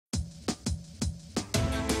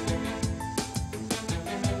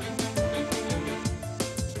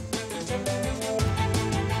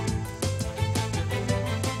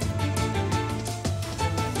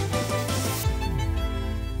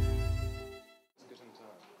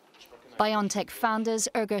BioNTech founders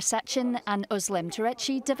Ugur and Özlem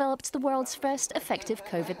Türeci developed the world's first effective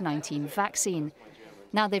COVID-19 vaccine.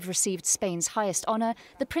 Now they've received Spain's highest honour,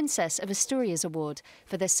 the Princess of Asturias Award,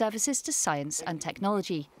 for their services to science and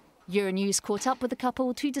technology. Euronews caught up with the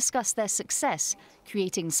couple to discuss their success,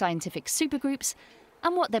 creating scientific supergroups,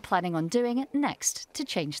 and what they're planning on doing next to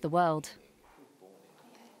change the world.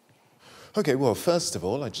 Okay, well, first of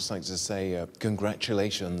all, I'd just like to say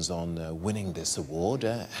congratulations on winning this award.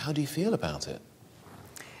 How do you feel about it?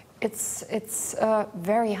 It's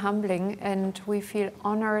very humbling, and we feel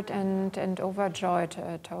honored and overjoyed,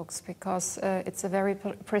 Tokes, because it's a very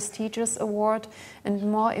prestigious award, and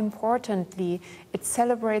more importantly, it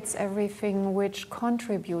celebrates everything which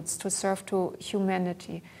contributes to serve to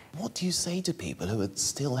humanity. What do you say to people who are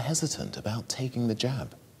still hesitant about taking the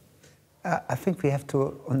jab? I think we have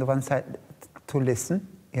to, on the one side, to listen,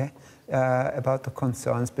 about the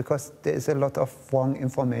concerns, because there is a lot of wrong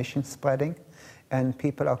information spreading, and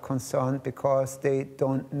people are concerned because they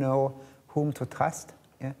don't know whom to trust.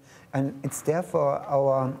 And it's therefore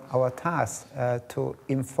our task to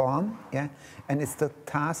inform, and it's the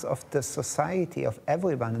task of the society, of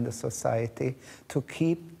everyone in the society, to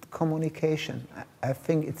keep communication. I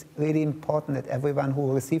think it's really important that everyone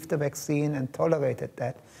who received the vaccine and tolerated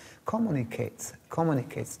that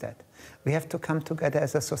communicates that. We have to come together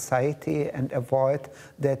as a society and avoid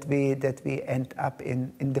that we end up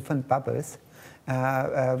in different bubbles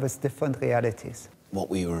with different realities. What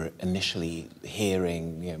we were initially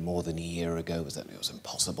hearing more than a year ago was that it was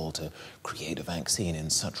impossible to create a vaccine in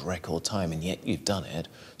such record time, and yet you've done it.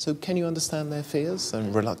 So can you understand their fears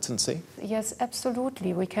and reluctancy? Yes,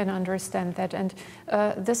 absolutely, we can understand that. And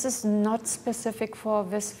this is not specific for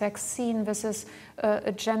this vaccine. This is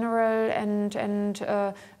a general and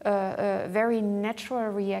very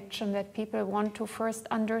natural reaction that people want to first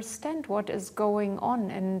understand what is going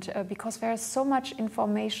on. And because there is so much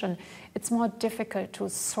information, it's more difficult to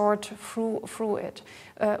sort through it.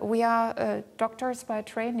 We are doctors by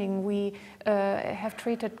training. We have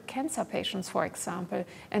treated cancer patients, for example,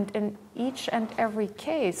 and in each and every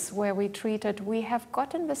case where we treated, we have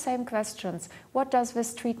gotten the same questions. What does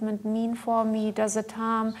this treatment mean for me? Does it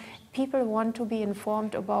harm? People want to be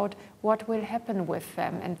informed about what will happen with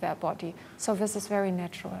them and their body. So this is very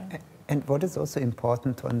natural. And what is also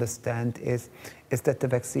important to understand is that the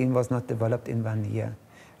vaccine was not developed in 1 year.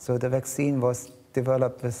 So the vaccine was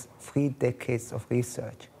developed with 3 decades of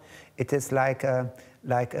research. It is like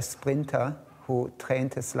a sprinter who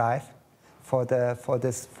trained his life for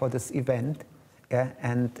this event,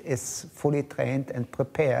 and is fully trained and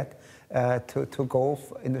prepared to go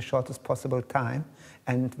in the shortest possible time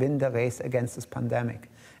and win the race against this pandemic.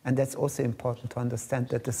 And that's also important to understand,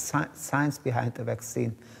 that the science behind the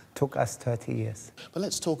vaccine took us 30 years. But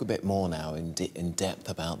let's talk a bit more now in depth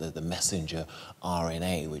about the messenger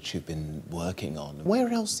RNA, which you've been working on. Where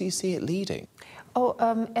else do you see it leading?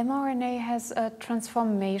 mRNA has a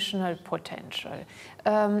transformational potential.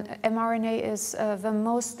 mRNA is the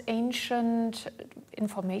most ancient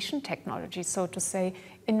information technology, so to say,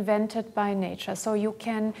 invented by nature. So you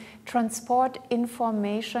can transport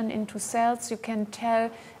information into cells, you can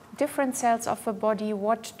tell different cells of the body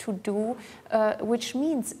what to do, which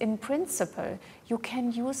means, in principle, you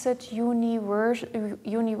can use it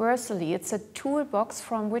universally. It's a toolbox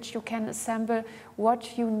from which you can assemble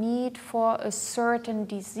what you need for a certain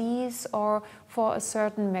disease or for a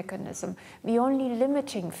certain mechanism. The only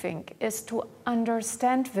limiting thing is to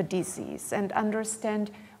understand the disease and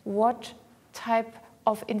understand what type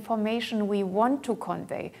of information we want to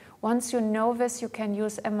convey. Once you know this, you can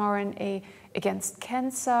use mRNA against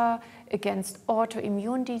cancer, against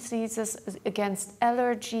autoimmune diseases, against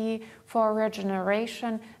allergy, for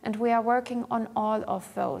regeneration, and we are working on all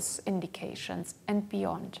of those indications and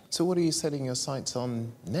beyond. So what are you setting your sights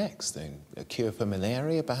on next then? A cure for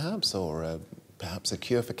malaria, perhaps, or perhaps a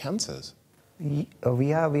cure for cancers? We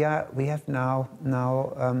have now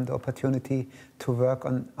the opportunity to work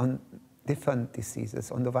on different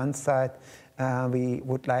diseases. On the one side, we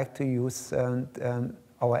would like to use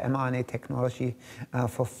our mRNA technology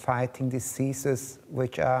for fighting diseases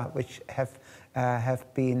which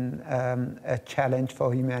have been a challenge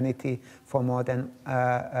for humanity for more than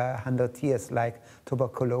 100 years, like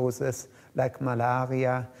tuberculosis, like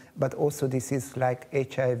malaria, but also diseases like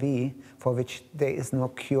HIV, for which there is no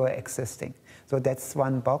cure existing. So that's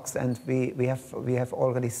one box, and we have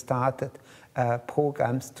already started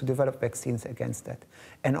programs to develop vaccines against that.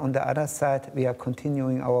 And on the other side, we are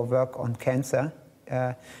continuing our work on cancer,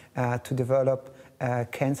 to develop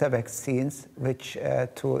cancer vaccines, which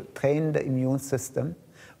to train the immune system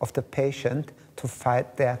of the patient to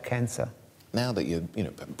fight their cancer. Now that you're,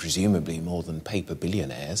 presumably more than paper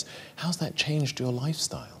billionaires, how's that changed your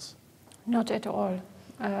lifestyles? Not at all.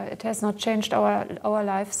 It has not changed our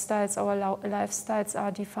lifestyles. Our lifestyles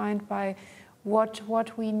are defined by what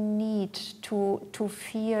we need to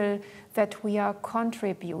feel that we are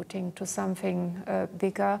contributing to something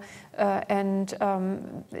bigger, and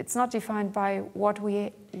it's not defined by what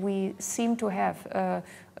we seem to have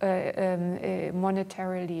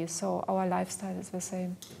monetarily. So our lifestyle is the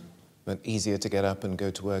same. But easier to get up and go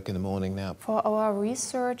to work in the morning now? For our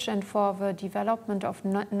research and for the development of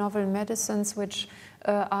novel medicines, which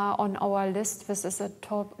are on our list, this is a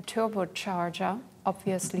turbocharger,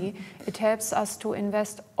 obviously. It helps us to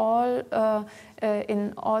invest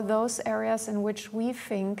in all those areas in which we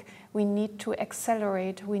think we need to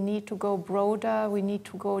accelerate, we need to go broader, we need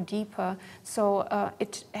to go deeper. So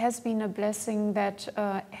it has been a blessing that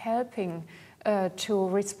helping to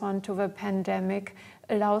respond to the pandemic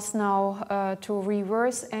allows now to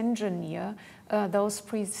reverse engineer those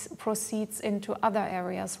proceeds into other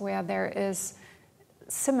areas where there is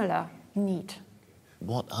similar need.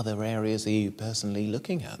 What other areas are you personally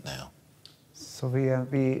looking at now? So we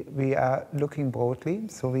are looking broadly.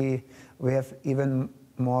 So we have even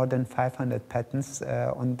more than 500 patents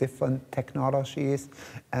on different technologies,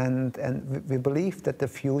 and we believe that the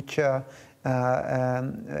future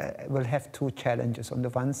will have two challenges. On the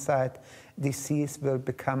one side, disease will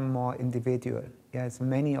become more individual. Yes,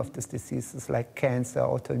 many of these diseases like cancer,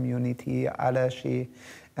 autoimmunity, allergy,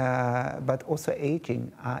 but also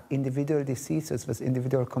aging are individual diseases with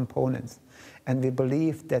individual components. And we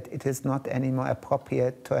believe that it is not anymore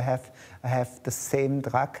appropriate to have the same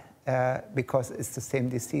drug because it's the same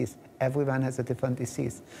disease. Everyone has a different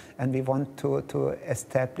disease. And we want to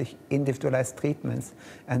establish individualized treatments.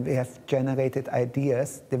 And we have generated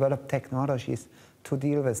ideas, developed technologies to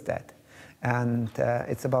deal with that. And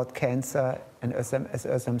it's about cancer, and as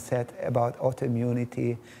Özlem said, about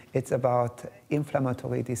autoimmunity. It's about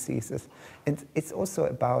inflammatory diseases. And it's also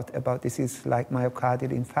about diseases like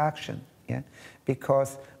myocardial infarction. Yeah?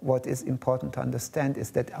 Because what is important to understand is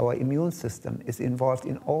that our immune system is involved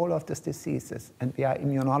in all of these diseases, and we are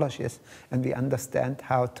immunologists, and we understand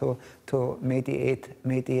how to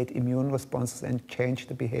mediate immune responses and change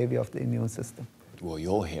the behavior of the immune system. Well,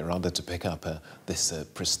 you're here rather to pick up this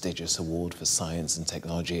prestigious award for science and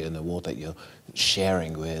technology, an award that you're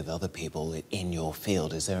sharing with other people in your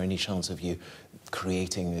field. Is there any chance of you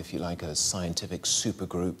creating, if you like, a scientific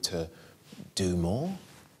supergroup to do more?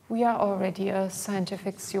 We are already a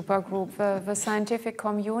scientific supergroup, the scientific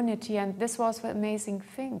community, and this was the amazing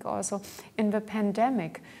thing also in the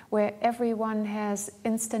pandemic, where everyone has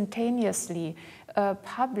instantaneously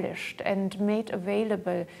published and made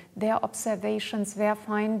available their observations, their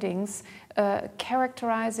findings,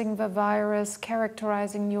 characterizing the virus,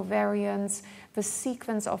 characterizing new variants, the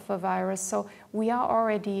sequence of the virus. So we are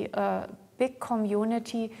already a big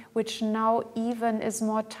community, which now even is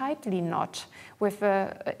more tightly knot with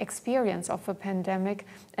the experience of the pandemic.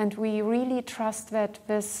 And we really trust that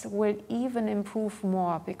this will even improve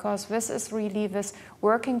more, because this is really this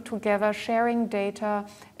working together, sharing data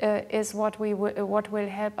is what will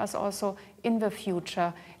help us also in the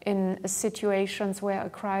future in situations where a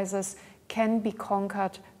crisis can be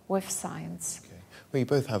conquered with science. Okay. Well, you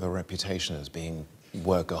both have a reputation as being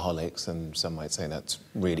workaholics, and some might say that's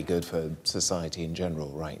really good for society in general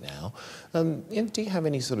right now. Do you have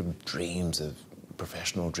any sort of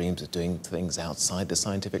professional dreams of doing things outside the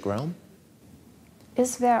scientific realm?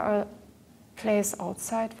 Is there a place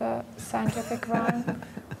outside the scientific realm?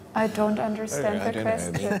 I don't understand the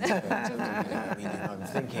question. I'm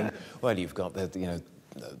thinking, well, you've got the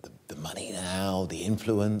money now, the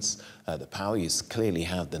influence, the power. You clearly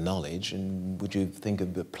have the knowledge, and would you think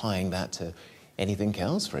of applying that to anything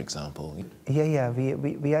else, for example? Yeah.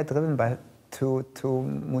 We are driven by two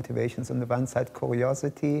motivations. On the one side,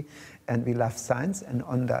 curiosity, and we love science, and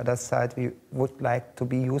on the other side, we would like to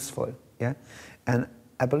be useful. Yeah, and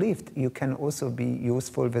I believed you can also be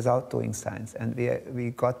useful without doing science, and we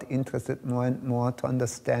got interested more and more to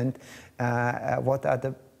understand what are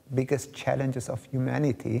the biggest challenges of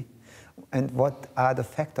humanity, and what are the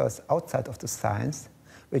factors outside of the science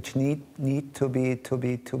which need to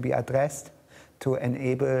be addressed to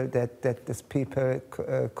enable that these people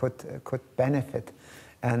could benefit.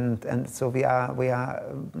 And so we are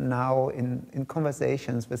now in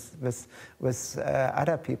conversations with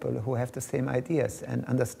other people who have the same ideas and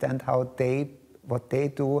understand what they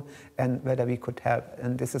do and whether we could help.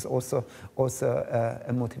 And this is also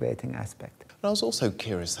a motivating aspect. And I was also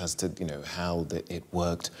curious as to, how it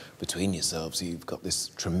worked between yourselves. You've got this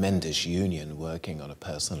tremendous union working on a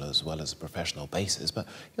personal as well as a professional basis, but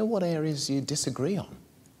what areas do you disagree on?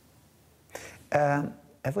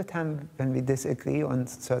 Every time when we disagree on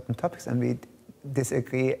certain topics, and we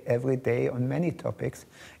disagree every day on many topics,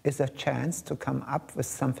 is a chance to come up with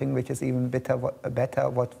something which is even better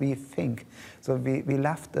what we think. So we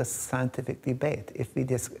love the scientific debate. If we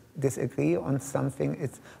disagree on something,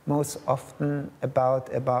 it's most often about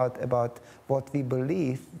what we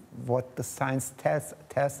believe, what the science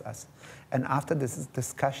tells us. And after this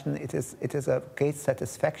discussion, it is a great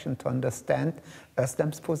satisfaction to understand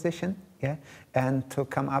Özlem's position, yeah, and to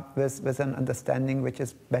come up with an understanding which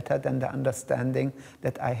is better than the understanding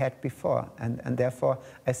that I had before. And therefore,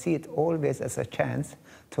 I see it always as a chance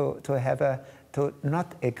to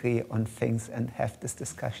not agree on things and have this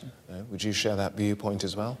discussion. Would you share that viewpoint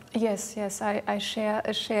as well? Yes, I share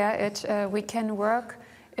it. We can work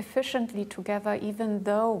efficiently together even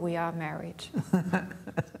though we are married.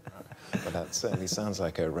 But that certainly sounds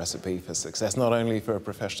like a recipe for success, not only for a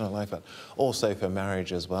professional life, but also for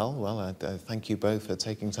marriage as well. Well, I thank you both for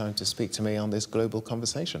taking time to speak to me on this global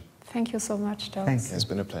conversation. Thank you so much, Doris. Thank you. It's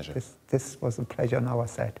been a pleasure. This was a pleasure on our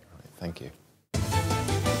side. All right, thank you.